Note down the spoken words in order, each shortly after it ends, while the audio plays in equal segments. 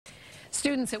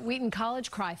Students at Wheaton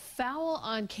College cry foul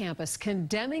on campus,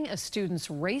 condemning a student's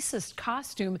racist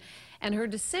costume and her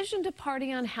decision to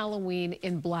party on Halloween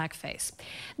in blackface.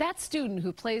 That student,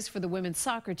 who plays for the women's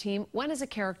soccer team, went as a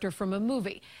character from a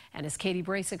movie. And as Katie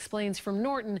Brace explains from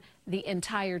Norton, the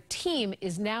entire team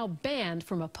is now banned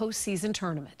from a postseason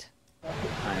tournament.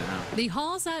 The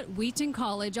halls at Wheaton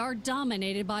College are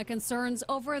dominated by concerns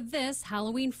over this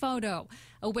Halloween photo.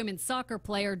 A women's soccer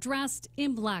player dressed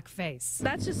in blackface.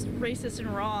 That's just racist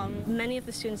and wrong. Many of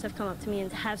the students have come up to me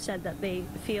and have said that they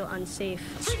feel unsafe.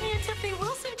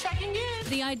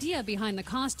 The idea behind the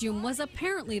costume was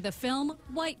apparently the film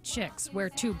White Chicks,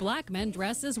 where two black men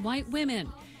dress as white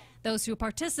women. Those who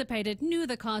participated knew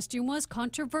the costume was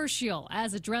controversial,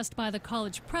 as addressed by the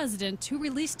college president, who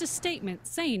released a statement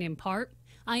saying, in part,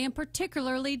 "I am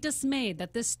particularly dismayed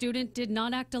that this student did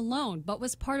not act alone, but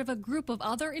was part of a group of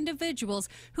other individuals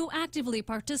who actively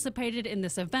participated in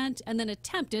this event and then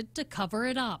attempted to cover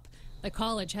it up." The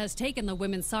college has taken the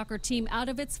women's soccer team out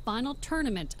of its final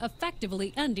tournament,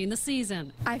 effectively ending the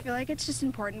season. I feel like it's just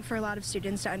important for a lot of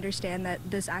students to understand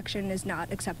that this action is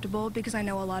not acceptable, because I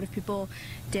know a lot of people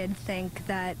did think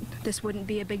that this wouldn't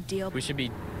be a big deal. We should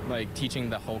be teaching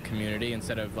the whole community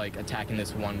instead of attacking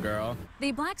this one girl.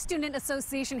 The Black Student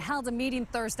Association held a meeting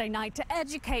Thursday night to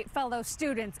educate fellow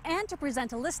students and to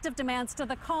present a list of demands to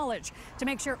the college to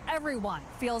make sure everyone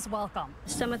feels welcome.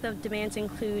 Some of the demands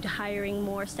include hiring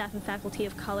more staff and faculty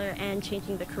of color and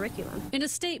changing the curriculum. In a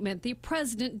statement, the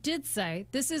president did say,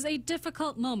 "This is a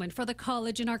difficult moment for the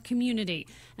college and our community,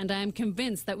 and I am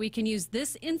convinced that we can use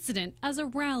this incident as a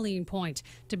rallying point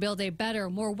to build a better,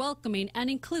 more welcoming and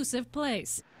inclusive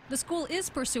place." The school is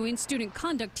pursuing student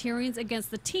conduct hearings against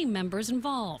the team members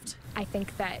involved. I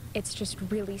think that it's just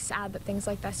really sad that things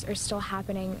like this are still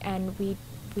happening, and we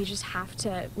just have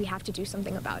to do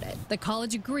something about it. The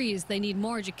college agrees they need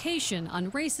more education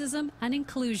on racism and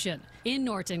inclusion. In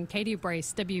Norton, Katie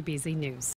Brace, WBZ News.